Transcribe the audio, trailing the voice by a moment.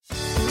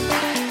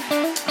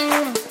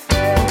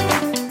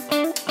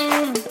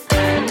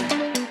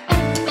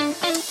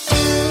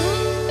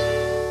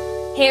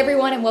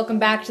everyone, and welcome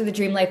back to the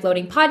Dream Life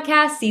Loading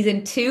Podcast,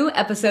 Season 2,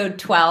 Episode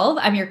 12.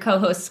 I'm your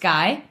co-host,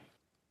 Sky.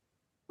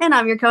 And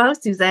I'm your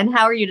co-host, Susan.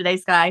 How are you today,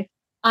 Sky?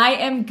 I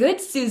am good,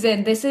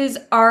 Susan. This is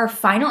our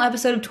final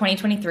episode of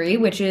 2023,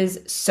 which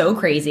is so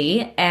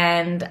crazy,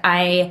 and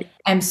I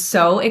am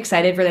so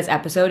excited for this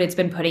episode. It's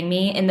been putting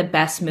me in the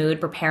best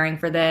mood preparing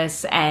for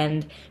this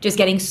and just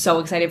getting so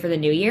excited for the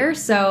new year.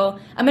 So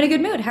I'm in a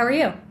good mood. How are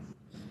you?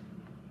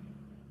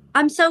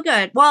 I'm so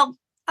good. Well,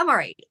 I'm all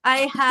right.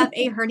 I have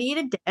a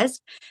herniated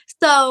disc,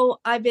 so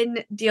I've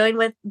been dealing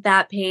with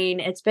that pain.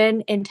 It's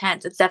been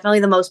intense. It's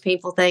definitely the most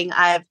painful thing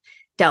I've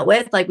dealt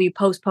with. Like, we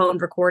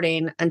postponed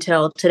recording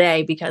until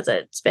today because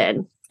it's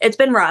been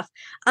rough.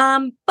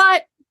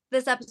 But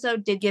this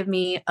episode did give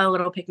me a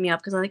little pick me up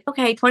because I'm like,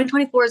 okay,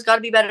 2024 has got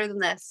to be better than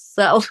this.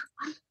 So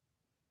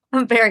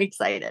I'm very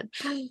excited.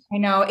 I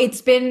know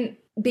it's been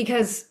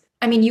because,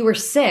 you were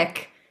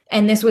sick.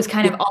 And this was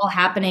kind of all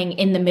happening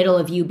in the middle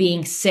of you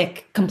being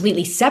sick,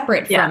 completely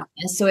separate from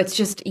this. So it's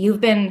just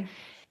you've been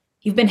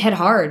hit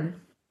hard.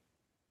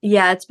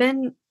 Yeah, it's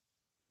been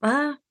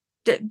the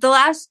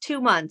last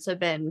 2 months have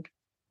been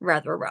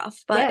rather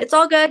rough, but it's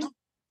all good.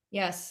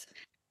 Yes,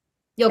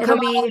 you'll come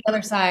out on the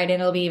other side,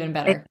 and it'll be even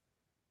better.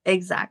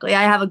 Exactly.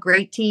 I have a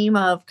great team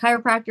of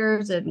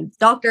chiropractors and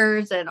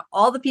doctors, and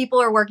all the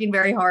people are working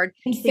very hard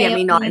and to get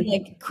me not.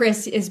 Like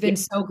Chris has been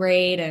so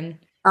great, and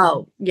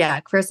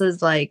Chris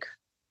is like.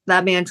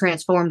 That man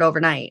transformed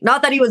overnight.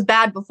 Not that he was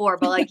bad before,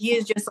 but like he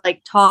is just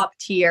like top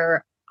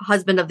tier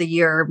husband of the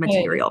year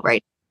material,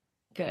 right?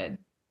 Good.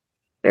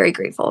 Very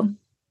grateful.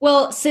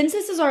 Well, since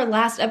this is our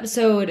last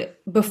episode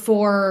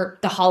before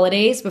the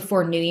holidays,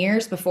 before New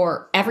Year's,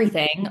 before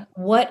everything,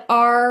 what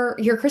are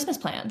your Christmas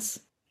plans?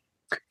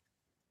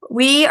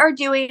 We are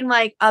doing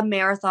like a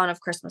marathon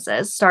of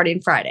Christmases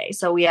starting Friday.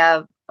 So we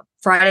have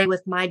Friday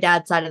with my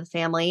dad's side of the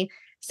family.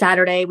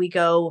 Saturday, we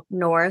go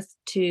north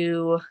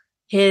to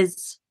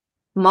his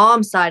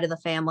mom's side of the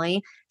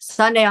family.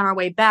 Sunday on our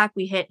way back,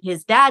 we hit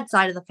his dad's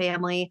side of the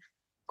family.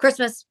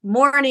 Christmas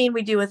morning,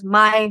 we do with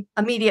my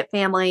immediate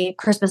family.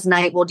 Christmas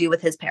night, we'll do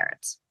with his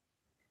parents.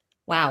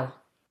 Wow.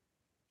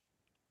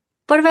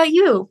 What about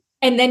you?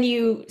 And then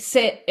you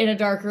sit in a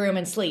dark room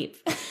and sleep.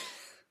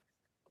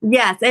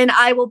 Yes, and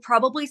I will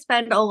probably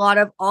spend a lot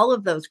of all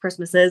of those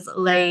Christmases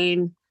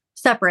laying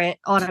separate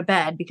on a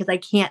bed because I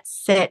can't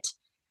sit.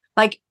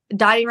 Like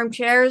dining room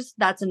chairs,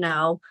 that's a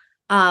no.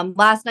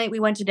 Last night we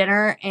went to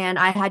dinner and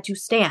I had to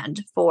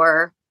stand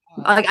for,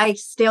 I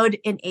stood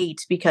and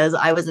ate because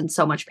I was in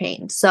so much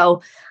pain.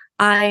 So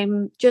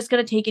I'm just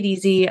going to take it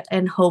easy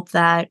and hope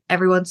that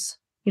everyone's,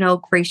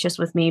 gracious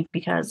with me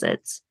because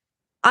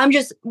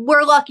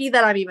we're lucky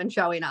that I'm even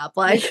showing up.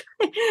 Like,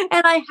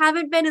 and I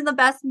haven't been in the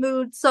best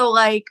mood. So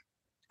like,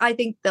 I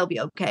think they'll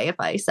be okay if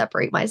I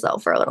separate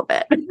myself for a little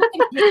bit.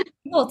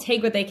 People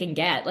take what they can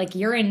get. Like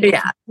you're in.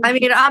 Yeah. I'm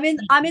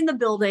in the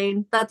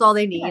building. That's all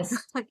they need. Yes.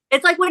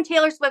 It's like when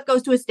Taylor Swift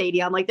goes to a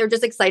stadium, like they're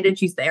just excited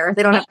she's there.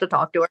 They don't have to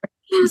talk to her.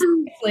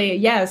 Exactly.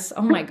 Yes.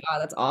 Oh my God.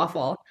 That's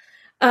awful.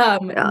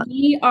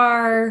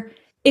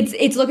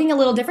 It's looking a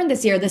little different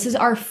this year. This is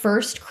our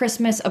first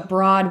Christmas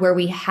abroad where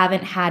we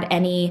haven't had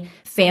any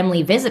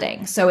family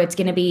visiting. So it's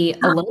going to be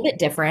a little bit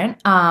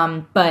different.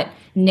 But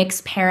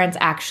Nick's parents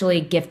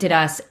actually gifted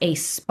us a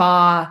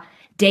spa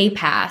day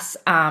pass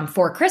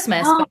for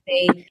Christmas.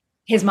 But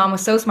his mom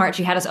was so smart.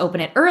 She had us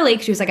open it early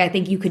because she was like, I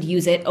think you could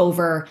use it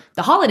over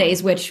the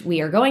holidays, which we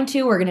are going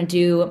to. We're going to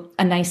do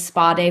a nice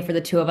spa day for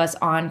the two of us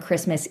on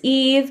Christmas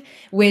Eve,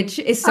 which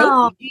is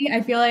so easy.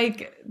 I feel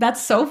like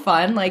that's so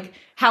fun. Like,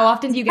 how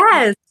often do you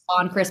get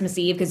on Christmas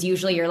Eve? Because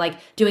usually you're like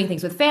doing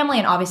things with family,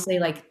 and obviously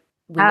like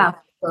we would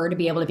prefer to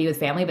be able to be with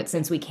family, but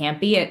since we can't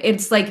be,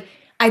 it's like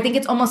I think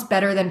it's almost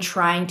better than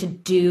trying to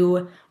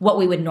do what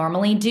we would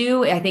normally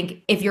do. I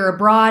think if you're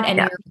abroad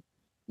and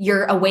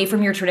you're away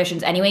from your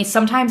traditions anyway,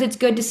 sometimes it's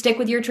good to stick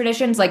with your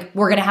traditions. Like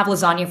we're going to have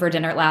lasagna for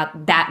dinner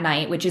that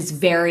night, which is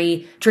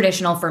very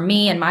traditional for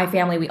me and my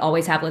family. We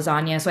always have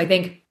lasagna. So I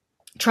think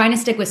trying to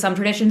stick with some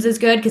traditions is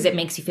good because it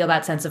makes you feel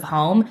that sense of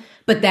home,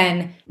 but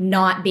then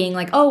not being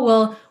like, oh,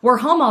 well, we're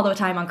home all the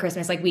time on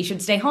Christmas. Like we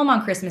should stay home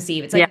on Christmas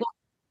Eve. It's like,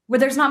 well,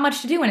 there's not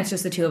much to do when it's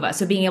just the two of us.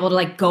 So being able to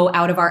like go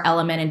out of our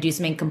element and do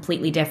something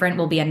completely different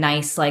will be a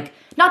nice, like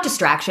not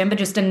distraction, but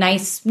just a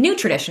nice new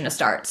tradition to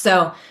start.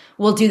 So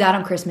we'll do that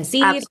on Christmas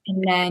Eve. Absolutely.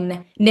 And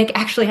then Nick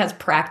actually has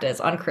practice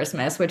on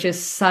Christmas, which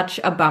is such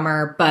a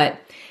bummer, but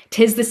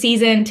 'tis the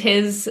season,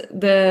 'tis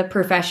the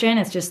profession.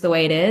 It's just the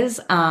way it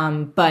is.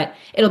 But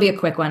it'll be a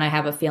quick one, I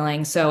have a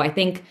feeling. So I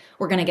think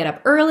we're going to get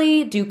up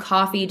early, do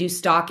coffee, do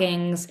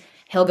stockings.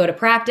 He'll go to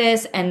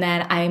practice. And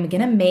then I'm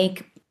going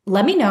to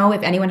let me know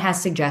if anyone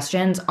has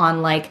suggestions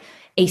on like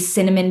a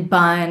cinnamon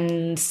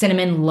bun,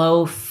 cinnamon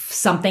loaf,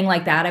 something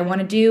like that I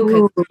want to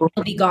do because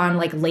he'll be gone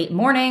like late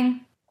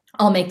morning.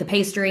 I'll make the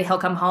pastry. He'll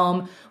come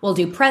home. We'll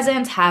do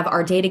presents, have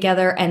our day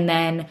together. And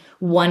then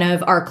one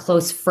of our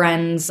close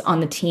friends on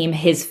the team,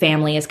 his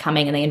family is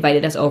coming and they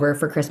invited us over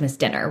for Christmas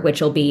dinner, which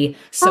will be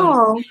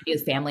so much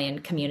with family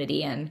and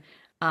community. And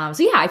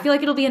So yeah, I feel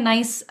like it'll be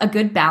a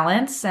good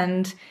balance.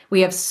 And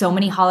we have so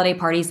many holiday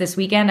parties this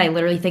weekend. I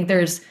literally think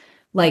there's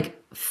like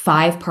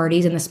 5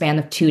 parties in the span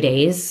of 2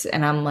 days.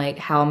 And I'm like,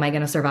 how am I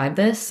going to survive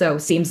this? So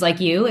seems like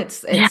you,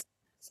 it's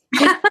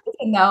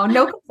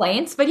no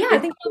complaints, but yeah, I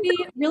think it'll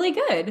be really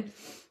good.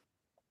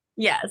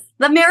 Yes.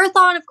 The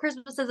marathon of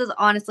Christmases is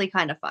honestly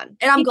kind of fun.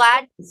 And I'm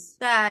glad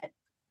that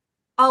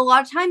a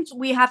lot of times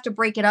we have to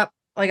break it up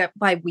like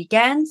by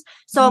weekends.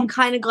 So I'm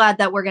kind of glad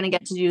that we're going to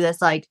get to do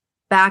this like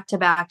back to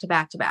back to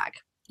back to back.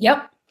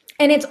 Yep.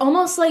 And it's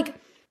almost like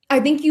I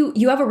think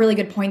you have a really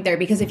good point there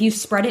because if you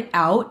spread it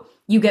out,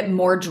 you get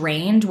more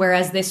drained.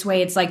 Whereas this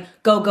way it's like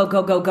go, go,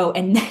 go, go, go.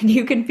 And then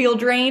you can feel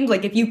drained.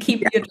 Like if you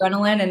keep the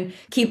adrenaline and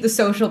keep the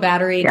social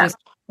battery just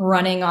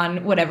running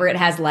on whatever it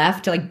has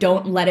left, like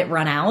don't let it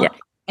run out. Yeah.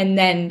 And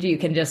then you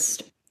can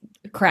just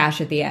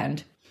crash at the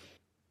end.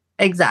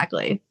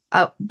 Exactly.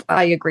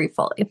 I agree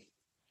fully.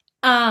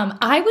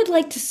 I would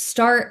like to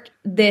start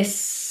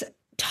this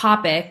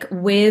topic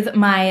with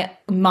my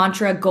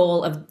mantra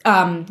goal of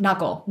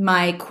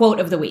my quote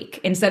of the week.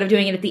 Instead of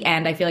doing it at the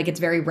end, I feel like it's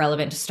very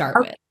relevant to start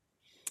with.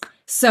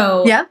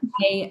 So yeah.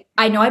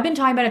 I know I've been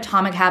talking about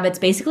Atomic Habits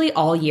basically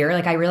all year.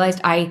 Like I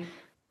realized I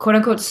quote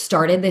unquote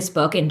started this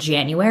book in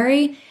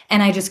January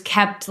and I just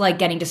kept like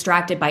getting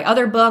distracted by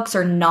other books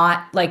or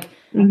not like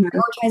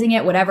prioritizing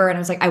it, whatever. And I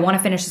was like, I want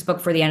to finish this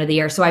book for the end of the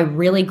year. So I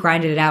really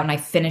grinded it out and I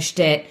finished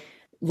it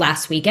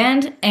last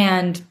weekend.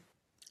 And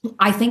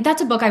I think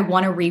that's a book I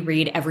want to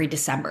reread every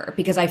December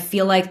because I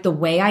feel like the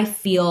way I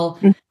feel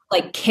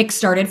like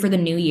kickstarted for the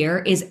new year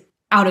is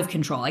out of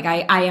control. Like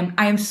I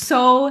am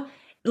so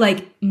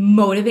like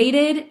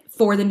motivated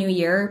for the new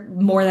year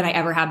more than I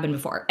ever have been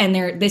before. And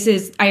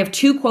I have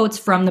 2 quotes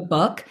from the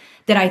book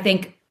that I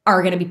think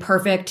are going to be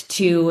perfect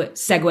to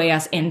segue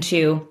us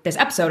into this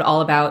episode all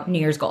about New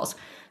Year's goals.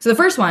 So the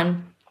first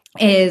one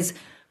is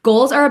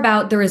goals are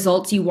about the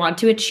results you want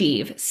to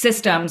achieve.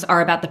 Systems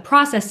are about the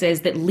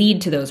processes that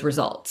lead to those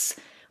results,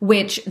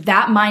 which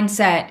that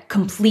mindset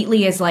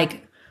completely is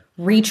like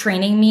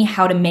retraining me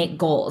how to make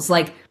goals.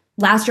 Like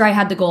last year I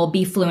had the goal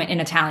be fluent in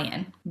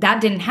Italian.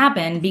 That didn't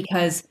happen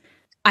because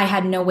I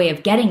had no way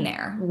of getting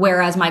there.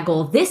 Whereas my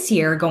goal this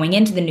year going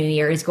into the new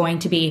year is going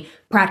to be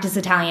practice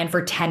Italian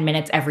for 10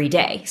 minutes every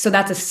day. So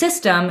that's a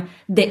system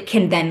that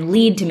can then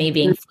lead to me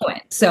being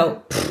fluent.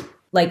 So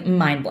like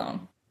mind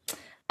blown.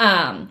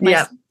 I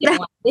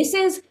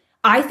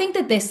think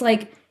that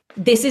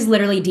this is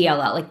literally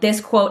DLL. Like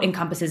this quote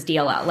encompasses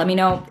DLL. Let me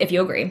know if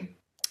you agree.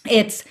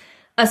 It's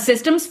a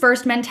systems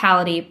first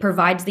mentality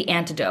provides the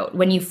antidote.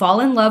 When you fall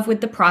in love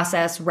with the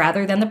process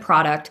rather than the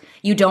product,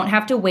 you don't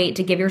have to wait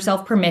to give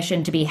yourself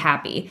permission to be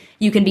happy.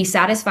 You can be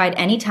satisfied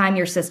anytime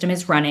your system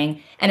is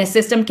running, and a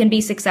system can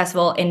be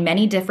successful in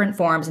many different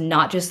forms,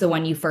 not just the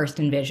one you first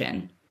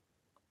envision.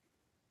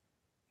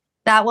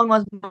 That one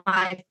was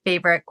my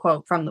favorite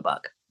quote from the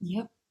book.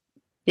 Yep.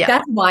 Yeah.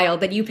 That's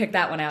wild that you picked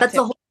that one out. That's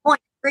the whole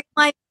point. Dream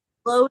life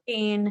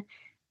floating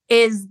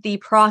is the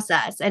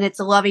process and it's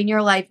loving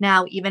your life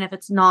now, even if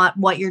it's not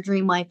what your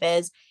dream life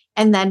is.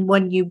 And then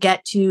when you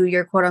get to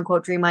your quote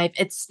unquote dream life,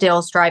 it's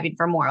still striving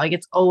for more. Like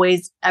it's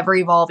always ever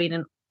evolving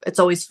and it's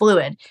always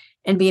fluid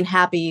and being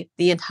happy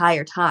the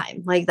entire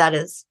time. Like that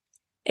is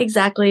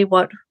exactly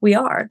what we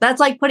are.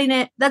 That's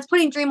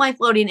putting dream life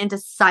floating into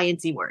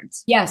sciencey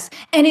words. Yes.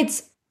 And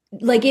it's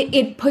like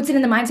it puts it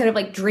in the mindset of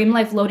like dream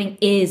life loading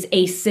is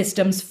a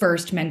systems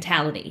first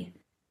mentality,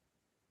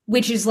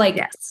 which is like,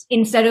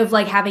 instead of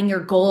like having your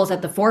goals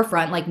at the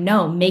forefront, like,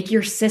 no, make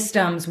your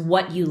systems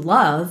what you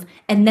love.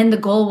 And then the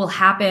goal will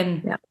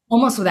happen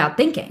almost without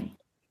thinking.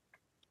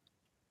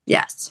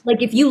 Yes.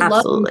 Like if you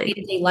love your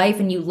day-to-day life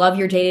and you love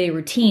your day-to-day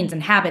routines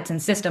and habits and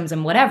systems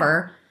and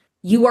whatever,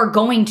 you are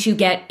going to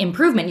get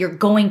improvement. You're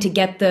going to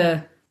get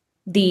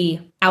the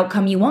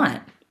outcome you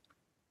want.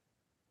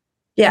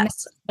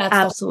 Yes, that's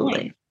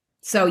absolutely.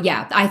 So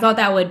yeah, I thought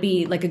that would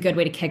be like a good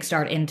way to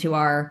kickstart into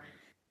our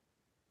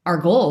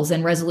goals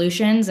and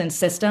resolutions and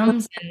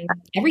systems and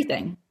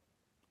everything.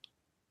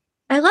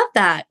 I love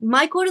that.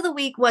 My quote of the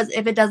week was,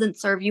 if it doesn't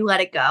serve you,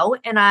 let it go.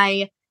 And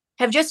I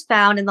have just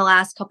found in the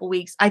last couple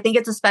weeks, I think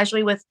it's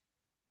especially with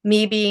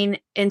me being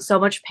in so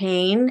much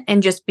pain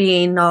and just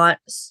being not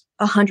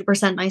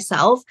 100%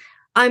 myself,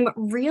 I'm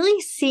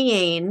really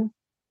seeing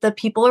the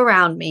people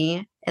around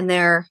me and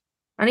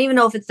I don't even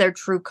know if it's their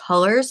true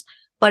colors,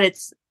 but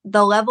it's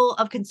the level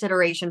of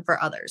consideration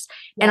for others.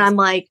 Yes. And I'm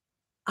like,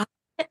 I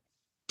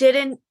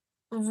didn't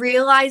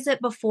realize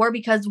it before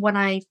because when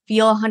I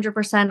feel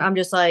 100%, I'm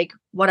just like,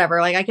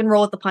 whatever, like I can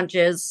roll with the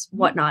punches,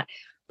 whatnot.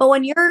 But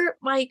when you're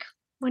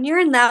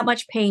in that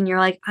much pain, you're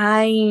like,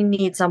 I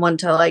need someone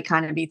to like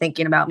kind of be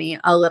thinking about me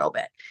a little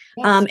bit.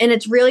 Yes. And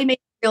it's really made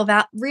me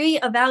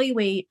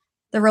reevaluate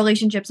the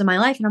relationships in my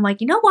life. And I'm like,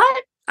 you know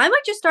what? I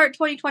might just start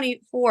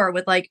 2024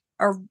 with like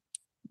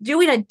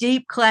doing a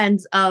deep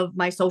cleanse of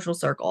my social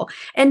circle.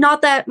 And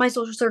not that my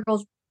social circle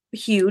is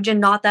huge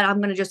and not that I'm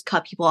going to just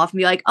cut people off and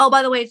be like, oh,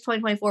 by the way, it's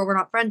 2024. We're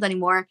not friends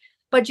anymore.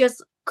 But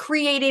just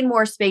creating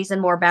more space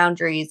and more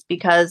boundaries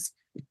because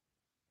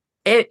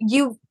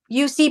you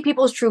you see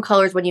people's true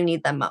colors when you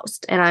need them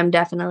most. And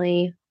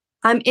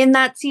I'm in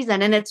that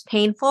season, and it's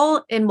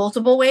painful in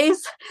multiple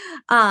ways.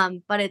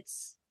 But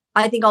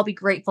I think I'll be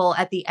grateful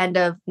at the end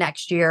of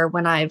next year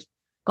when I've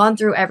gone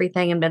through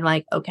everything and been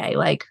like, okay,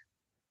 like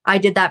I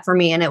did that for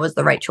me and it was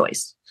the right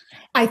choice.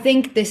 I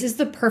think this is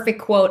the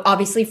perfect quote,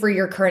 obviously, for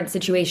your current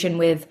situation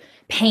with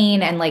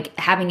pain and like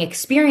having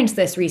experienced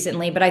this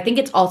recently. But I think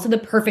it's also the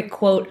perfect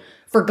quote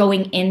for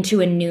going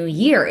into a new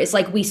year. It's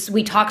like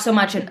we talk so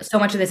much, and so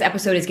much of this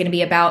episode is going to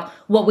be about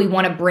what we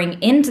want to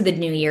bring into the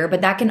new year,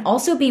 but that can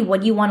also be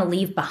what you want to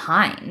leave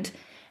behind.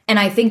 And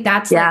I think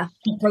that's like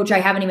an approach I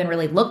haven't even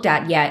really looked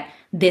at yet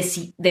this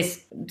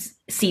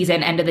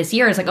season, end of this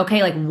year, is like,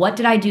 okay, like what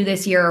did I do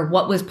this year?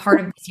 What was part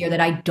of this year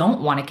that I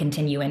don't want to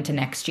continue into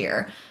next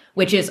year?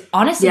 Which is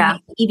honestly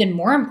even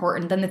more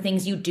important than the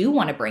things you do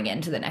want to bring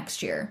into the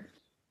next year.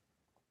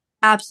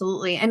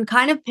 Absolutely. And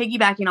kind of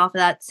piggybacking off of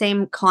that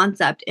same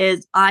concept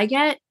is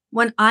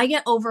when I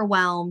get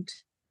overwhelmed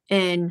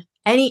in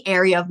any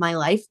area of my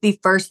life, the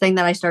first thing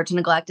that I start to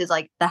neglect is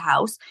like the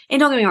house. And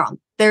don't get me wrong,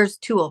 there's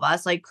two of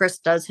us, like Chris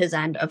does his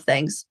end of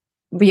things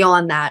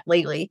beyond that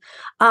lately.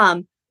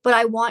 But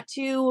I want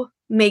to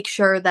make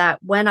sure that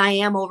when I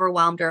am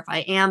overwhelmed or if I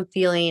am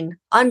feeling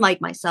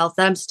unlike myself,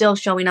 that I'm still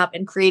showing up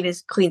and creating a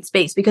clean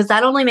space, because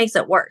that only makes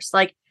it worse.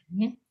 Like,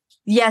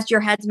 yes,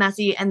 your head's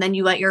messy and then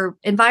you let your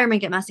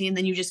environment get messy and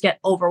then you just get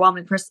overwhelmed.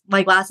 And Chris,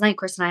 like last night,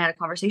 Chris and I had a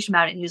conversation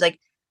about it and he was like,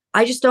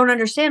 I just don't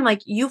understand.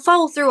 Like, you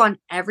follow through on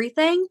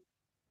everything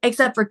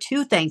except for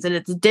two things, and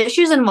it's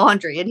dishes and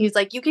laundry. And he's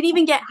like, you can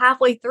even get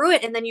halfway through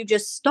it and then you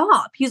just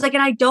stop. He's like,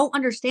 and I don't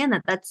understand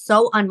that. That's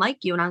so unlike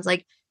you. And I was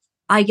like,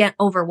 I get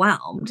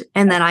overwhelmed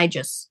and then I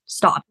just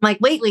stop. Like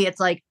lately, it's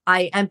like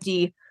I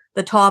empty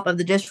the top of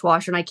the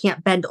dishwasher and I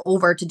can't bend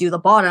over to do the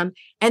bottom.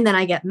 And then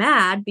I get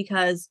mad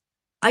because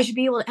I should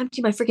be able to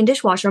empty my freaking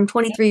dishwasher. I'm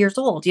 23 years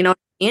old. You know what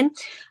I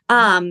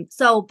mean?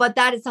 But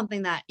that is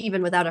something that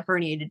even without a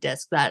herniated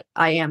disc that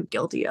I am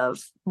guilty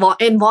of.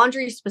 In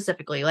laundry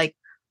specifically, like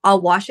I'll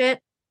wash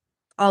it.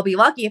 I'll be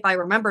lucky if I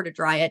remember to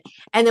dry it.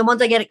 And then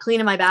once I get it clean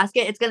in my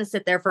basket, it's going to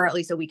sit there for at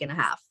least a week and a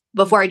half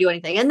before I do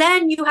anything. And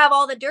then you have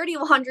all the dirty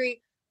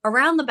laundry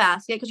around the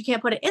basket because you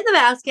can't put it in the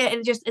basket.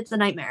 And it's a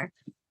nightmare.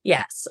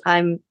 Yes,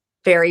 I'm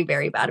very,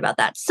 very bad about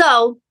that.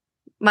 So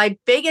my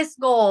biggest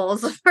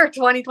goals for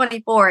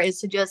 2024 is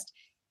to just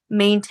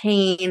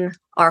maintain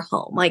our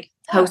home, like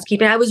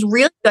housekeeping. I was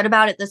really good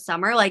about it this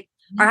summer. Like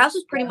our house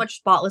was pretty much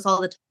spotless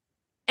all the time.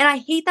 And I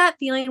hate that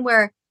feeling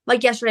where,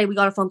 like yesterday, we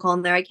got a phone call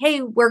and they're like,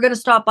 hey, we're going to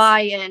stop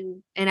by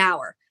in an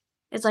hour.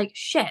 It's like,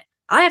 shit,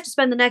 I have to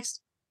spend the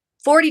next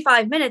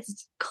 45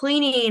 minutes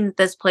cleaning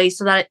this place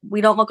so that we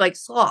don't look like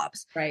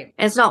slobs. Right.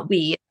 And it's not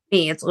me,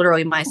 it's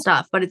literally my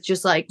stuff. But it's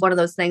just like one of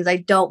those things. I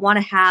don't want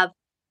to have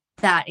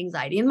that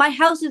anxiety. And my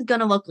house is going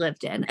to look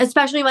lived in,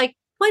 especially like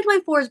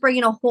 2024 is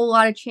bringing a whole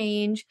lot of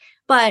change.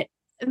 But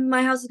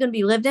my house is going to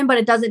be lived in, but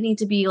it doesn't need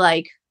to be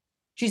like,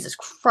 Jesus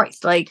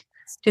Christ, like,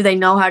 do they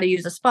know how to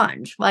use a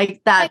sponge?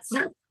 Like that's...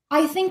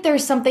 I think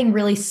there's something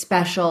really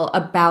special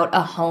about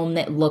a home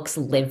that looks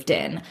lived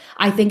in.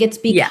 I think it's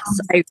become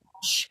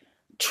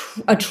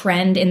a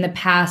trend in the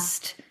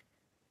past,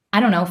 I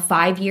don't know,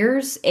 5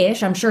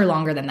 years-ish. I'm sure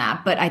longer than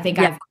that, but I think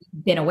I've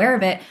been aware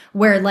of it,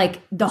 where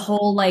like the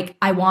whole, like,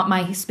 I want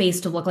my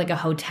space to look like a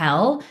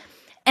hotel.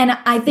 And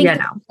I think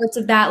parts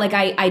of that, like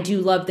I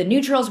do love the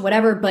neutrals,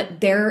 whatever,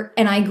 but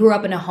and I grew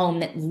up in a home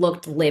that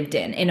looked lived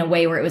in a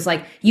way where it was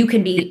like, you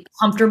can be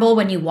comfortable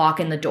when you walk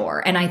in the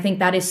door. And I think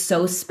that is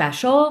so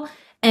special.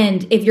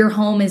 And if your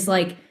home is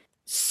like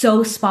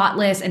so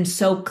spotless and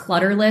so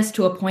clutterless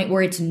to a point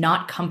where it's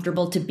not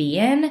comfortable to be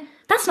in,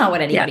 that's not what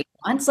anybody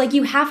wants. Like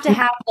you have to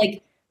have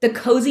like the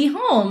cozy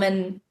home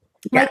and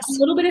like a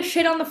little bit of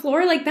shit on the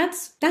floor. Like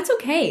that's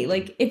okay.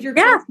 Like if you're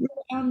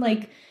around,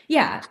 like,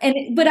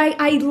 but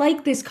I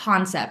like this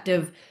concept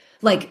of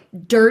like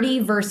dirty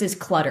versus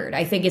cluttered,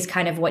 I think is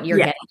kind of what you're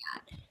getting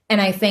at.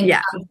 And I think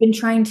I've been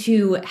trying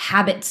to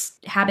habit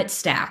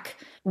stack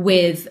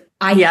with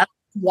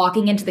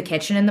walking into the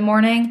kitchen in the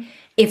morning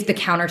if the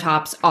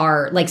countertops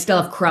are like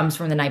still have crumbs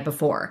from the night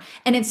before.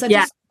 And it's such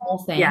a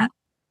small thing. Yeah.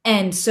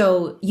 And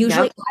so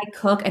usually I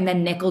cook and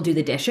then Nick will do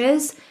the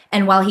dishes.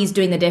 And while he's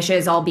doing the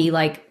dishes, I'll be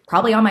like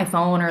probably on my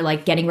phone or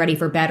like getting ready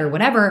for bed or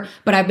whatever.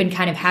 But I've been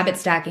kind of habit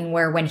stacking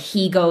where when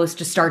he goes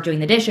to start doing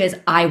the dishes,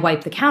 I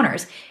wipe the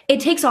counters. It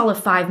takes all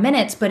of 5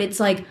 minutes, but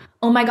it's like,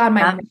 oh my God,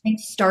 my morning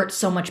starts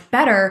so much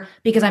better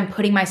because I'm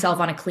putting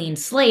myself on a clean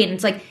slate. And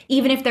it's like,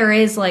 even if there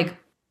is like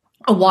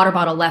a water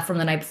bottle left from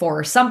the night before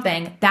or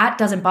something, that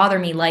doesn't bother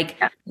me like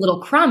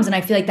little crumbs. And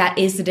I feel like that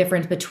is the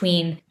difference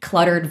between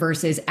cluttered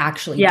versus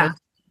actually dirty.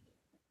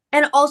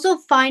 And also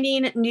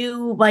finding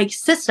new like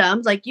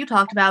systems like you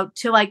talked about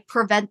to like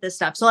prevent this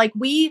stuff. So like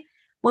when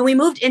we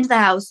moved into the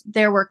house,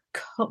 there were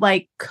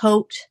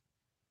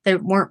there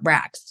weren't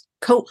racks,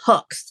 coat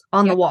hooks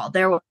on the wall.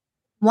 There were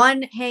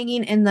one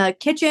hanging in the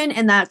kitchen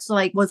and that's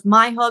like was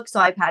my hook. So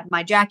I've had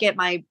my jacket,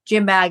 my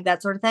gym bag,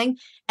 that sort of thing.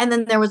 And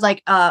then there was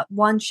like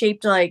one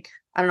shaped like,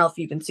 I don't know if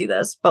you can see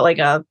this, but like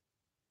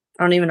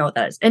I don't even know what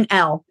that is. An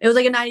L. It was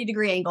like a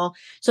 90-degree angle.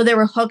 So there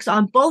were hooks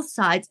on both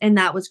sides, and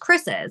that was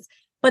Chris's.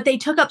 But they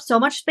took up so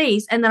much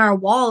space, and then our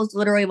walls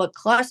literally look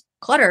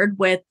cluttered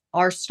with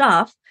our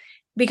stuff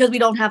because we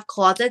don't have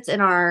closets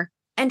in our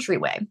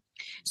entryway.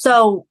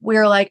 So we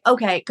were like,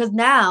 okay, because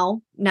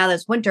now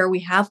this winter, we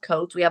have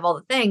coats, we have all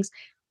the things.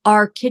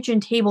 Our kitchen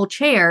table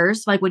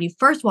chairs, like when you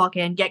first walk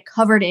in, get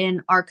covered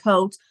in our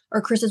coats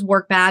or Chris's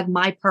work bag,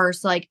 my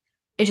purse. Like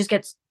it just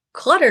gets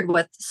cluttered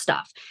with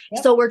stuff.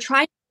 Yep. So we're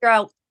trying to figure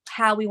out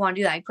how we want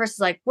to do that. And Chris is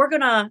like,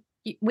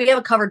 we have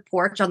a covered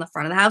porch on the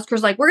front of the house. Chris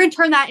is like, we're going to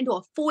turn that into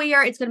a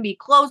foyer. It's going to be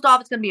closed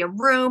off. It's going to be a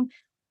room.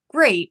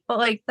 Great. But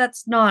like,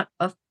 that's not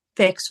a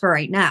fix for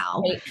right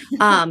now.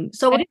 Right.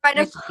 So we're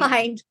trying to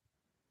find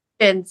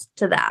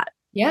to that.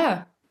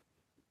 Yeah.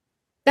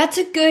 That's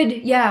a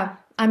good,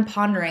 I'm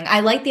pondering.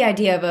 I like the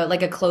idea of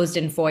a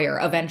closed-in foyer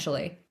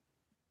eventually.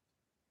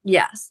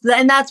 Yes.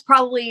 And that's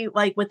probably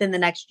like within the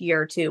next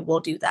year or two, we'll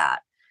do that.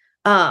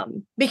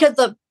 Because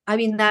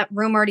that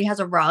room already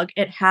has a rug.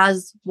 It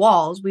has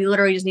walls. We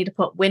literally just need to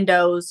put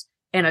windows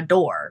and a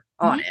door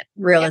on it,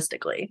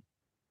 realistically.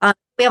 Yeah.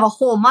 We have a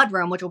whole mud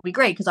room, which will be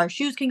great because our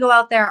shoes can go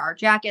out there, our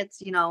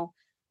jackets, all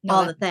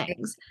the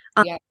things.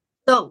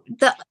 So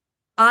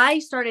I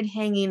started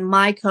hanging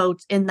my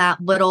coats in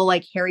that little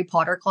like Harry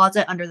Potter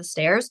closet under the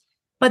stairs,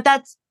 but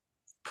that's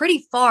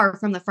pretty far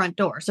from the front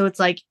door. So it's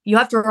like, you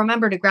have to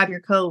remember to grab your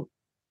coat,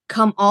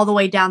 come all the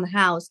way down the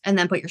house, and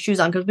then put your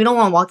shoes on because we don't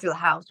want to walk through the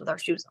house with our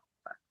shoes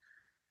on.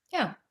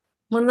 Yeah.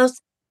 One of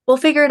those, we'll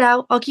figure it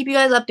out. I'll keep you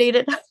guys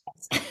updated.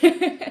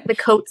 The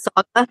coat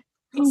saga.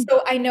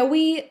 So I know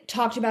we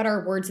talked about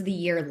our words of the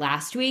year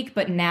last week,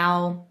 but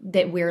now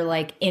that we're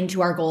like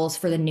into our goals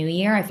for the new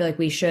year, I feel like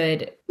we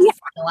should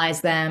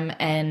finalize them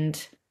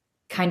and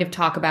kind of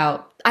talk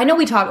about,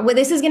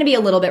 this is going to be a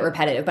little bit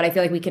repetitive, but I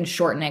feel like we can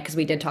shorten it because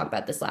we did talk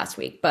about this last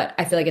week, but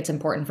I feel like it's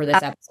important for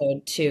this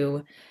episode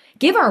to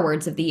give our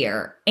words of the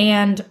year.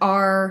 And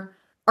are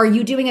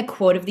you doing a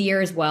quote of the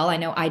year as well? I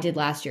know I did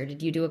last year.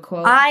 Did you do a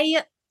quote?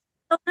 I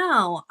don't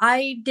know.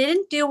 I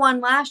didn't do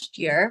one last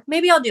year.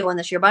 Maybe I'll do one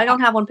this year, but I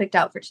don't have one picked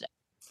out for today.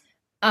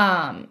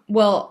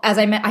 Well, as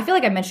I feel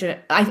like I mentioned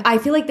it, I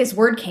feel like this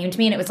word came to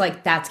me and it was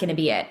like, that's going to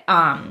be it.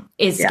 Going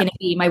to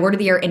be my word of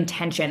the year,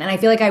 intention. And I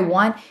feel like I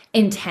want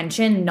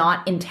intention,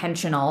 not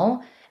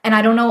intentional. And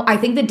I don't know, I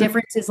think the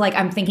difference is like,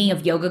 I'm thinking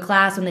of yoga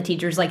class when the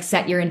teachers like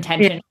set your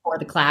intention for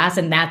the class.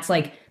 And that's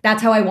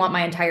how I want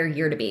my entire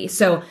year to be.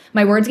 So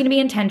my word's going to be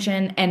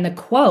intention. And the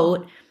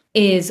quote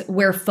is,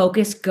 where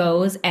focus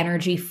goes,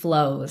 energy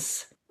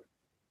flows.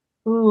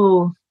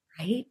 Ooh.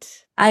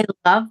 Right? I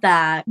love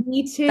that.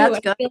 Me too. That's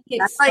good.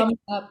 It sums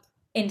up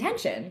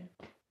intention.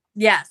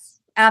 Yes,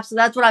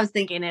 absolutely. That's what I was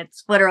thinking.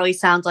 It's literally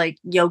sounds like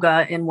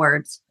yoga in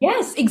words.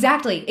 Yes,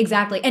 exactly.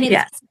 And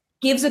it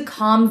gives a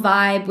calm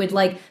vibe with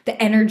like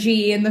the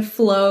energy and the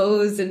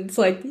flows. And it's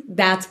like,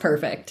 that's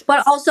perfect.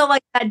 But also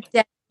like that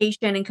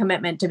dedication and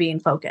commitment to being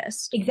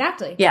focused.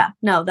 Exactly. Yeah.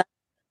 No,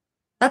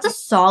 that's a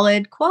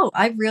solid quote.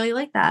 I really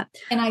like that.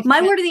 And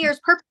my word of the year is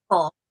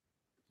purposeful.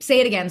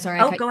 Say it again. Sorry.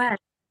 Go ahead.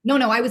 No,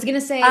 I was going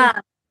to say,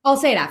 I'll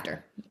say it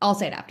after.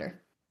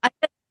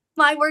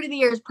 My word of the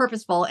year is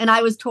purposeful. And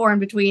I was torn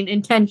between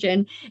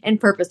intention and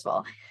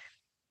purposeful.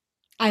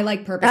 I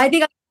like purposeful. I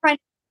think I'm trying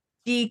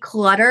to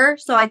declutter.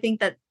 So I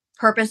think that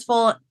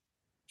purposeful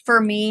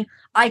for me,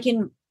 I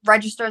can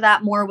register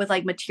that more with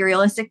like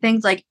materialistic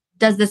things. Like,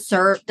 does this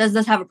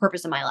have a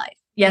purpose in my life?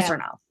 Yes or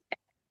no?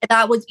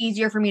 That was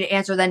easier for me to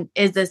answer than,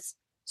 is this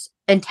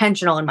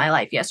intentional in my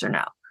life? Yes or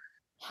no?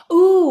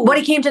 Ooh. When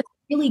it came to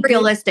really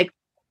realistic. Good.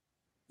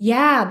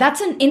 Yeah,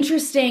 that's an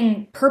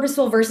interesting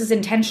purposeful versus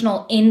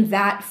intentional in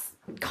that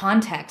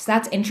context.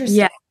 That's interesting.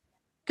 Yeah.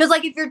 Because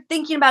like if you're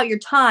thinking about your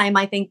time,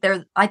 I think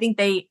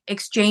they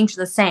exchange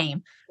the same.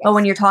 Yes. But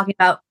when you're talking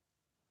about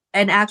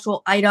an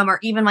actual item or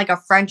even like a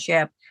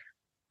friendship,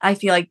 I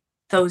feel like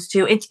those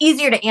two, it's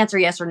easier to answer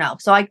yes or no.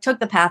 So I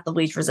took the path of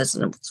least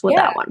resistance with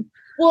that one.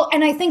 Well,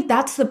 and I think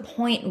that's the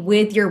point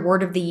with your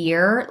word of the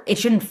year. It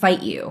shouldn't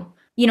fight you.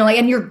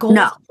 And your goals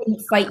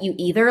shouldn't fight you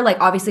either. Like,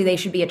 obviously they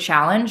should be a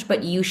challenge,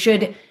 but you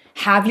should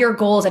have your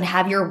goals and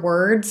have your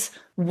words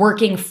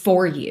working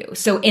for you.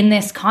 So in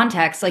this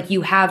context, like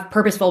you have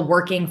purposeful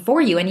working for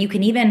you. And you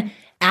can even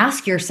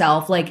ask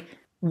yourself, like,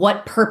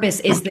 what purpose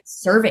is this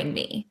serving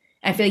me?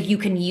 I feel like you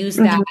can use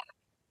that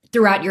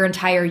throughout your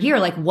entire year.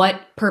 Like,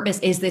 what purpose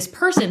is this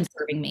person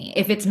serving me?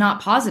 If it's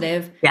not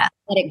positive, let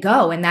it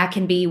go. And that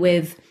can be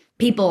with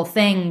people,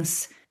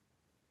 things,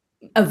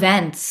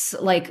 events,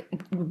 like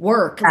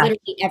work,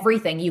 literally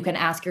everything. You can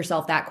ask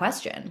yourself that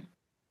question.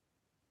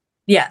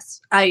 Yes,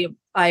 I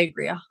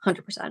agree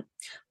 100%.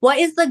 What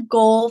is the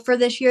goal for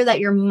this year that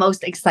you're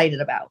most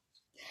excited about?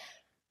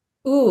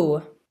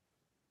 Ooh,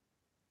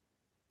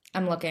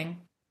 I'm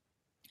looking.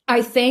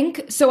 I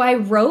think, so I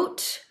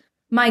wrote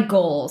my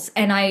goals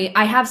and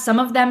I have some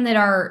of them that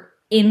are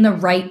in the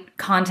right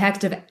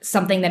context of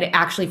something that it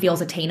actually feels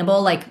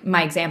attainable. Like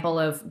my example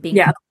of being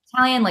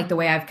Italian, like the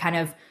way I've kind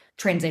of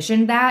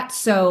transitioned that.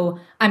 So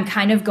I'm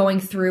kind of going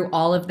through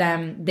all of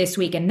them this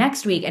week and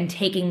next week and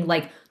taking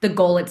like the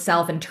goal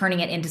itself and turning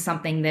it into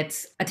something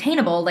that's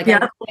attainable. Like I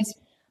Yeah. realized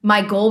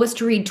my goal was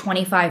to read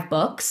 25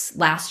 books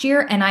last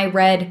year and I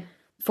read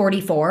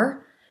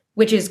 44,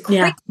 which is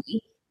Yeah.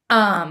 crazy.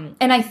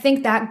 And I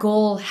think that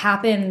goal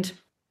happened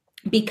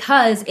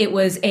because it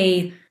was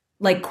a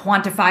like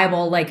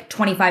quantifiable like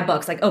 25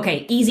 books, like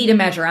okay, easy to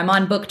measure, I'm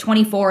on book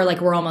 24, like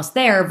we're almost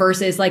there,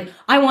 versus like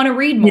I want to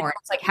read more.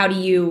 It's like, how do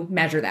you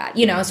measure that,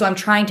 so I'm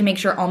trying to make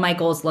sure all my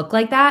goals look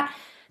like that.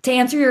 To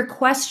answer your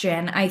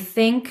question, I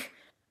think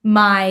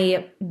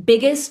my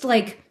biggest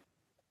like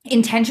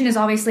intention is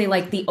obviously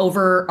like the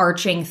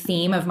overarching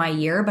theme of my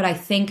year, but I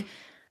think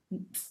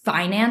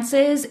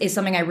finances is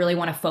something I really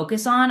want to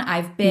focus on.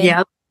 I've been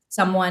Yep.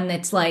 someone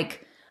that's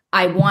like,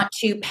 I want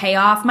to pay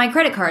off my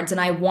credit cards and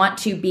I want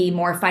to be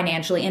more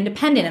financially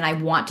independent and I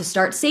want to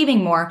start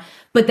saving more,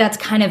 but that's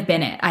kind of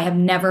been it. I have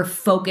never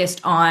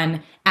focused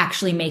on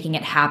actually making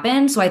it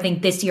happen. So I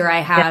think this year I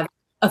have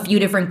a few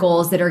different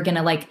goals that are going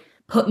to like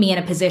put me in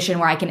a position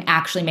where I can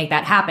actually make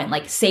that happen.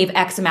 Like save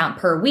X amount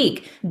per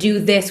week, do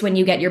this when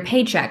you get your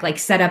paycheck, like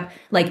set up,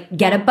 like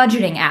get a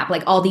budgeting app,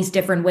 like all these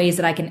different ways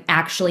that I can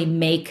actually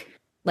make,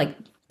 like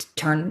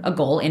turn a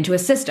goal into a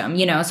system,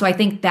 So I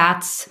think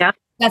that's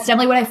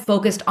definitely what I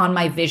focused on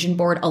my vision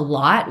board a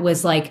lot,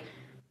 was like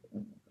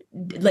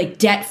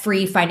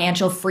debt-free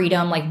financial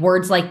freedom, like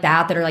words like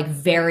that are like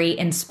very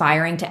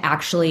inspiring to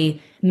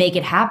actually make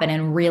it happen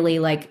and really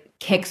like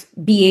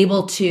be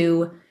able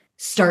to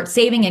start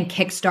saving and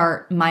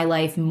kickstart my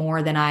life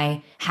more than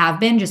I have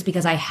been, just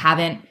because I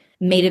haven't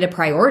made it a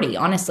priority,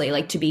 honestly,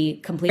 like to be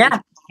completely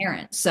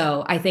transparent.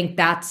 So I think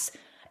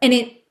and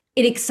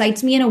it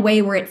excites me in a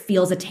way where it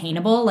feels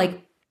attainable.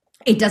 Like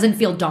it doesn't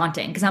feel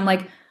daunting because I'm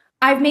like,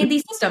 I've made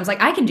these systems. Like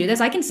I can do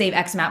this. I can save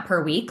X amount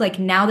per week. Like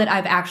now that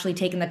I've actually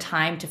taken the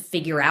time to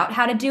figure out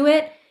how to do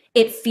it,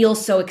 it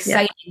feels so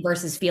exciting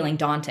versus feeling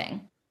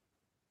daunting.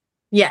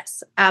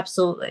 Yes,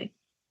 absolutely.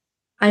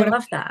 I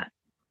love that.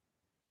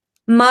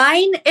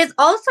 Mine is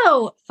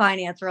also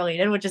finance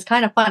related, which is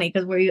kind of funny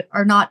because we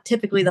are not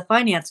typically the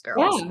finance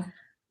girls.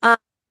 Yeah.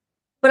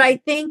 But I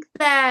think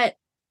that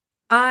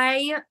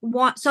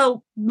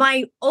so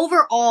my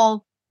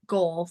overall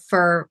goal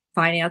for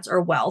finance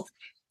or wealth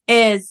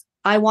is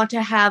I want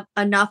to have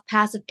enough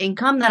passive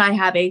income that I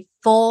have a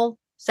full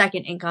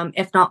second income,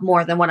 if not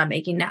more than what I'm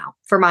making now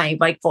for my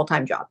like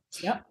full-time job.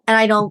 Yep. And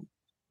I don't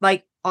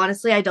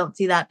honestly, I don't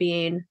see that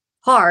being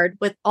hard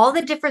with all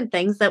the different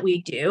things that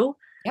we do.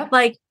 Yep.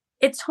 Like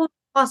it's totally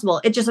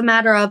possible. It's just a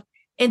matter of,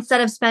 instead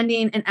of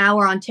spending an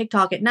hour on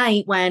TikTok at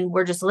night when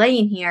we're just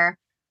laying here,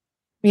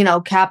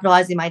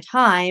 capitalizing my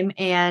time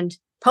and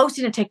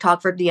posting a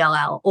TikTok for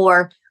DLL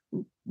or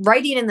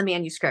writing in the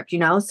manuscript,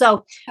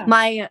 So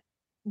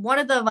one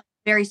of the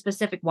very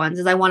specific ones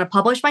is I want to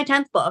publish my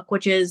 10th book,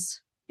 which is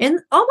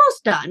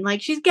almost done.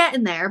 Like she's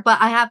getting there, but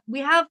we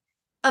have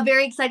a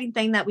very exciting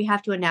thing that we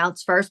have to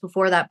announce first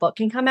before that book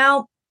can come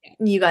out.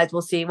 You guys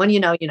will see when you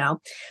know.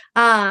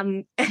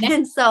 And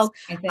so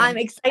I'm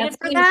excited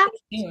for that.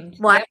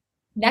 What? Yep.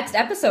 Next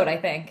episode, I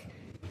think.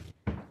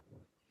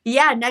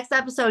 Yeah, next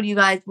episode, you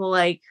guys will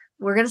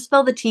we're going to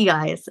spill the tea,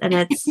 guys. And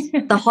it's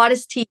the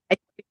hottest tea I've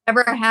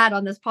ever had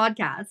on this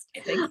podcast. I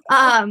think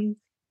so.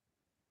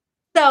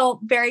 So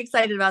very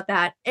excited about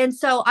that. And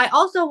so I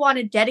also want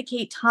to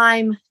dedicate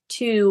time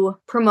to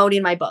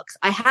promoting my books.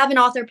 I have an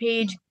author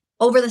page.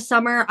 Over the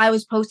summer, I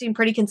was posting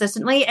pretty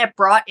consistently. It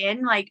brought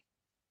in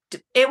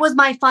it was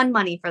my fun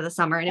money for the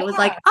summer. And it was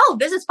like, oh,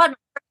 this is fun.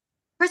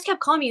 Chris kept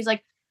calling me. He's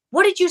like,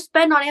 what did you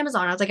spend on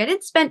Amazon? I was like, I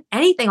didn't spend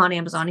anything on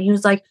Amazon. And he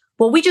was like,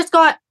 well, we just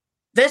got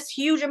this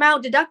huge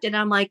amount deducted. And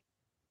I'm like,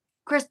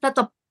 Chris, that's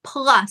a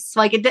plus.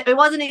 Like it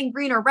wasn't in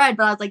green or red,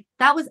 but I was like,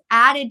 that was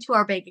added to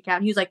our bank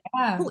account. He was like,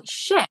 holy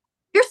shit,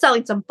 you're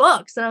selling some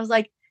books. And I was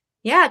like,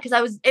 yeah,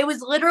 because it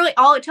was literally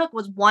all it took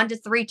was 1 to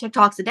 3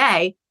 TikToks a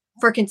day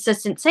for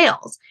consistent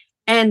sales.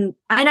 And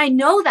I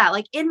know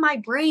that in my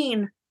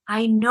brain,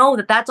 I know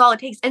that that's all it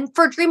takes. And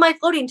for Dream Life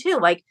Floating too,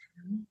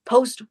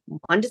 post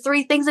 1 to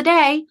 3 things a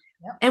day.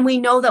 Yep. And we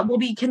know that we'll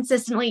be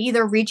consistently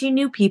either reaching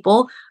new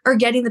people or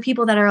getting the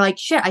people that are like,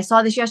 shit, I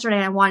saw this yesterday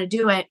and I want to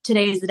do it.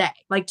 Today's the day.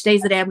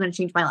 Today's the day I'm going to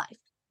change my life.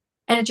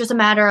 And it's just a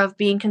matter of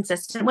being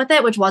consistent with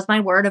it, which was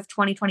my word of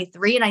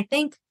 2023. And I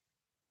think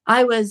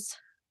I was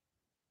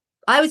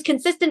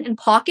consistent in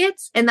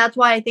pockets. And that's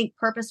why I think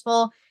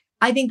purposeful,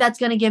 I think that's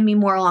going to give me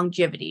more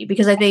longevity,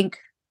 because I think,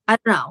 I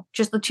don't know,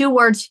 just the two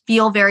words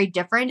feel very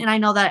different. And I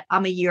know that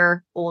I'm a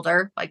year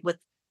older, with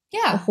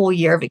a whole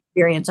year of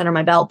experience under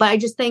my belt. But I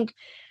just think,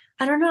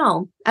 I don't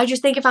know. I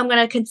just think if I'm going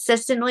to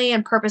consistently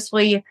and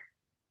purposefully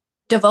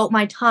devote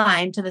my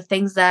time to the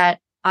things that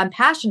I'm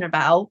passionate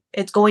about,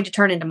 it's going to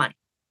turn into money.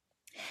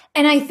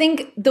 And I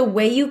think the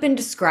way you've been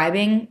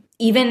describing,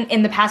 even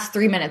in the past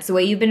 3 minutes, the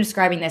way you've been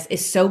describing this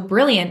is so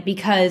brilliant,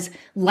 because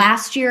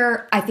last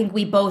year, I think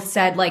we both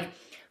said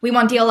we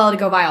want DLL to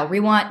go viral. We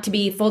want to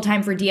be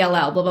full-time for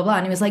DLL, blah, blah, blah.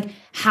 And it was like,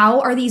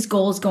 how are these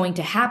goals going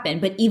to happen?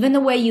 But even the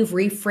way you've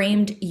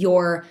reframed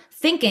your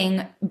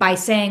thinking by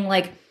saying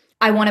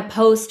I want to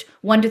post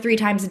 1 to 3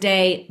 times a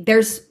day.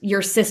 There's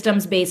your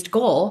systems based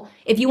goal.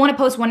 If you want to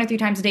post 1 or 3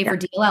 times a day for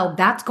DLL,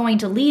 that's going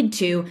to lead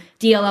to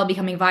DLL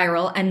becoming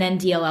viral and then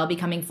DLL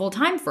becoming full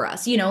time for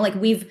us. You know, like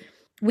we've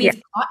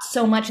thought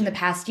so much in the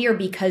past year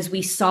because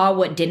we saw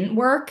what didn't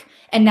work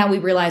and now we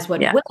realize what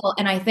will.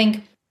 And I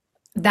think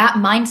that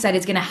mindset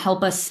is going to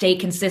help us stay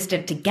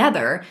consistent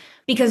together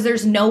because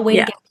there's no way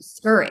to get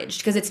discouraged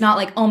because it's not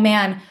like, oh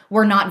man,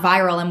 we're not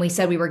viral and we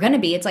said we were going to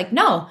be. It's like,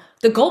 no,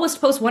 the goal was to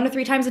post 1 to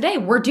 3 times a day.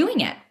 We're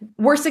doing it.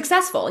 We're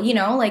successful. You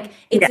know, like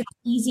it's an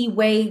easy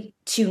way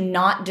to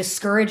not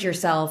discourage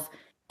yourself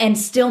and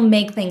still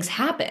make things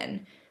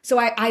happen. So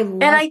I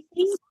love. And I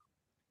think,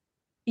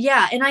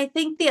 and I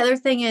think the other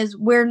thing is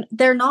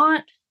they're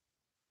not.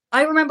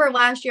 I remember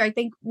last year, I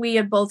think we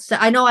had both said,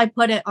 I know I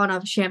put it on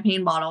a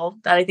champagne bottle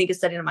that I think is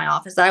sitting in my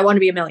office that I want to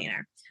be a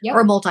millionaire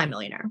or a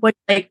multimillionaire, which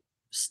I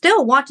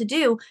still want to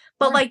do.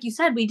 But like you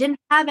said, we didn't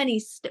have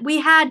any, we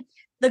had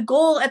the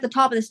goal at the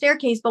top of the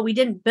staircase, but we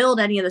didn't build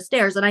any of the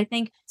stairs. And I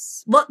think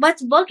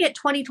let's look at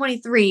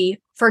 2023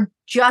 for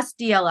just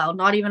DLL,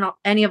 not even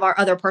any of our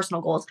other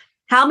personal goals.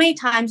 How many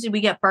times did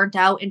we get burnt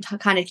out and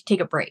kind of take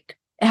a break?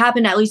 It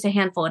happened at least a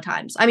handful of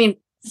times. I mean,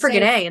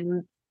 friggin' A,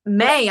 and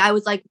May, I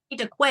was like, I need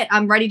to quit.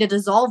 I'm ready to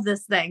dissolve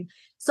this thing.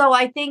 So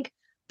I think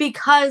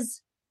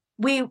because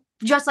we,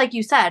 just like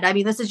you said, I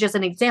mean, this is just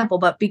an example,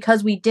 but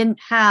because we didn't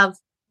have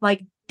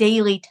like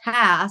daily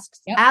tasks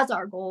as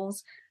our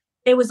goals,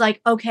 it was like,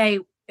 okay,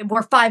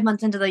 we're 5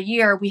 months into the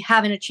year. We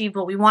haven't achieved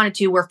what we wanted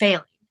to. We're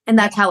failing. And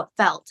that's how it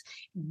felt.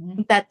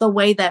 That the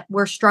way that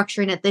we're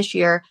structuring it this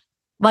year,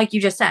 like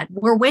you just said,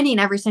 we're winning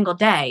every single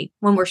day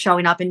when we're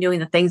showing up and doing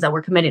the things that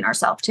we're committing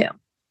ourselves to.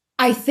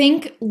 I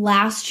think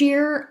last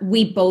year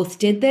we both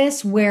did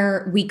this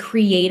where we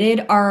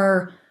created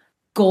our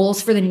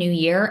goals for the new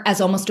year as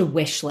almost a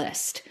wish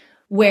list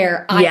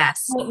where at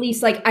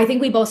least like, I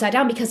think we both sat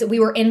down because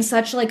we were in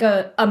such like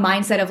a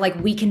mindset of like,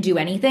 we can do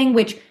anything,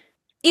 which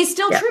is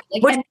still true.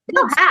 Like, and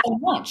so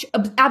much.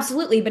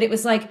 Absolutely. But it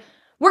was like,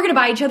 we're going to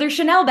buy each other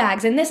Chanel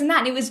bags and this and that.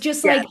 And it was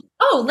just like,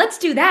 oh, let's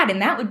do that.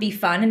 And that would be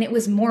fun. And it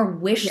was more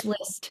wish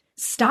list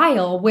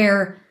style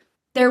where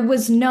there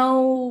was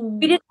no,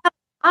 we didn't have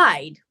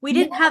we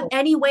didn't have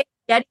any way to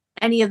get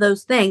any of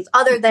those things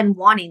other than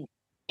wanting.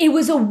 It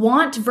was a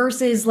want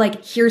versus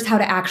like, here's how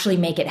to actually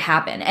make it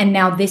happen. And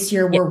now this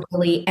year we're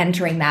really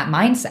entering that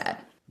mindset.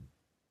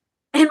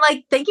 And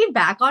like thinking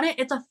back on it,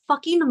 it's a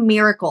fucking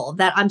miracle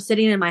that I'm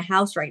sitting in my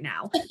house right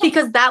now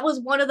because that was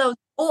one of those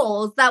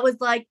goals that was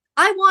like,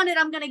 I want it,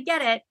 I'm going to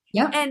get it.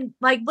 Yeah. And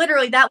like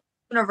literally that was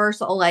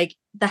universal. Like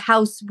the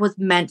house was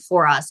meant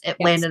for us. It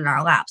landed in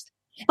our laps.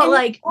 But and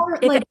like,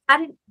 if it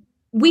hadn't,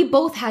 we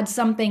both had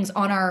some things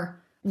on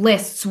our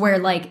lists where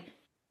like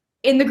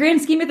in the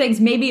grand scheme of things,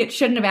 maybe it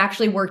shouldn't have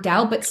actually worked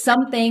out, but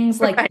some things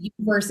like the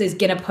universe is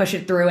going to push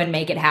it through and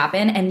make it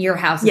happen. And your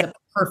house is a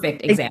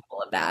perfect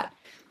example of that.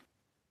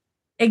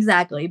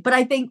 Exactly. But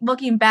I think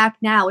looking back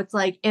now, it's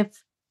like, if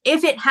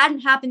it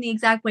hadn't happened the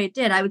exact way it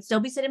did, I would still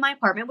be sitting in my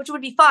apartment, which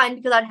would be fine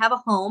because I'd have a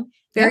home.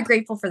 Very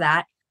grateful for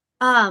that.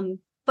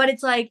 But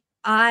it's like,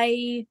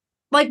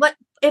 what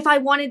if I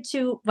wanted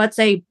to, let's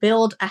say,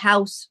 build a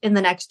house in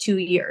the next 2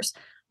 years,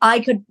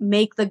 I could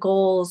make the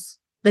goals,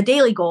 the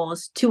daily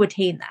goals to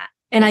attain that.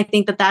 And I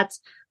think that that's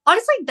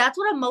honestly, that's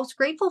what I'm most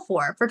grateful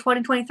for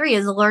 2023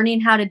 is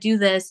learning how to do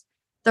this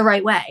the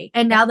right way.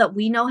 And now that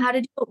we know how to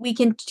do it, we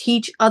can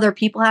teach other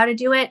people how to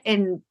do it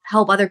and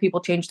help other people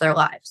change their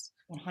lives.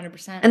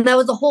 100%. And that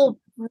was the whole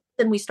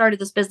reason we started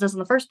this business in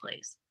the first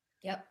place.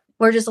 Yep.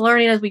 We're just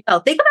learning as we go.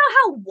 Think about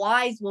how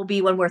wise we'll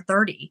be when we're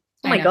 30.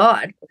 Oh my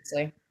God.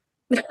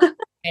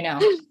 I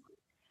know.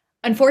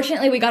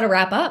 Unfortunately, we got to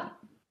wrap up.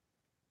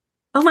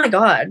 Oh my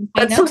God.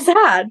 That's so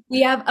sad.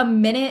 We have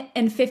 1 minute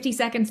and 50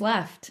 seconds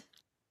left.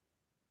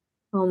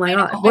 Oh my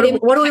God. What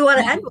do we want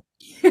to end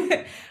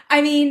with?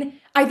 I mean,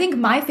 I think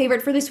my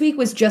favorite for this week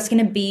was just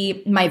going to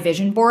be my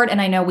vision board.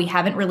 And I know we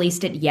haven't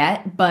released it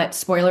yet, but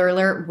spoiler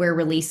alert, we're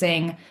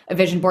releasing a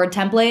vision board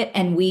template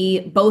and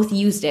we both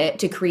used it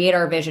to create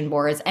our vision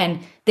boards. And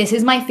this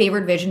is my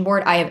favorite vision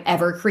board I have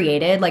ever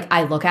created. Like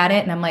I look at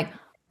it and I'm like,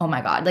 oh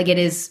my God, like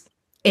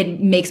it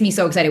makes me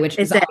so excited, which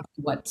is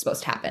what's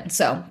supposed to happen.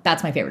 So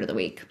that's my favorite of the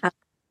week.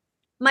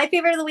 My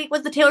favorite of the week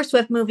was the Taylor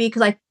Swift movie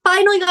because I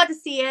finally got to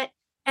see it.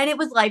 And it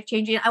was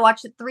life-changing. I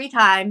watched it 3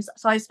 times.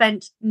 So I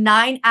spent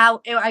 9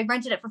 hours. I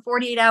rented it for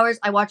 48 hours.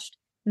 I watched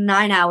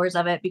 9 hours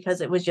of it because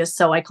it was just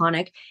so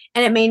iconic.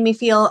 And it made me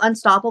feel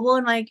unstoppable.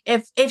 And like,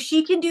 if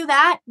she can do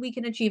that, we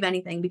can achieve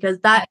anything. Because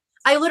that,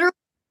 I literally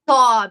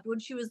sobbed when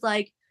she was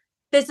like,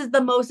 this is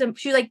the most,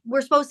 she was like,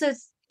 we're supposed to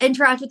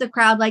interact with the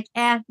crowd. Like,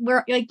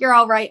 we're like, you're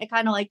all right. I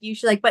kind of like you.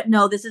 She's like, but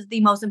no, this is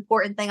the most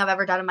important thing I've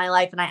ever done in my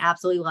life. And I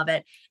absolutely love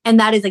it. And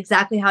that is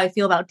exactly how I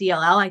feel about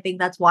DLL. I think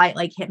that's why it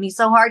like hit me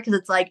so hard. Because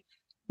it's like,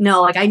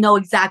 no, like I know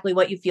exactly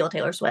what you feel,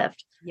 Taylor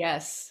Swift.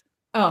 Yes.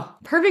 Oh,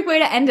 perfect way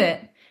to end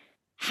it.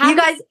 You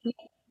guys,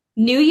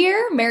 New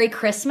Year, Merry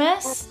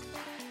Christmas,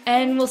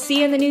 and we'll see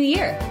you in the new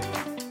year.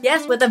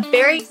 Yes, with a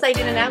very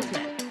exciting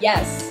announcement.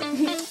 Yes.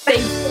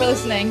 Thanks for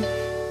listening.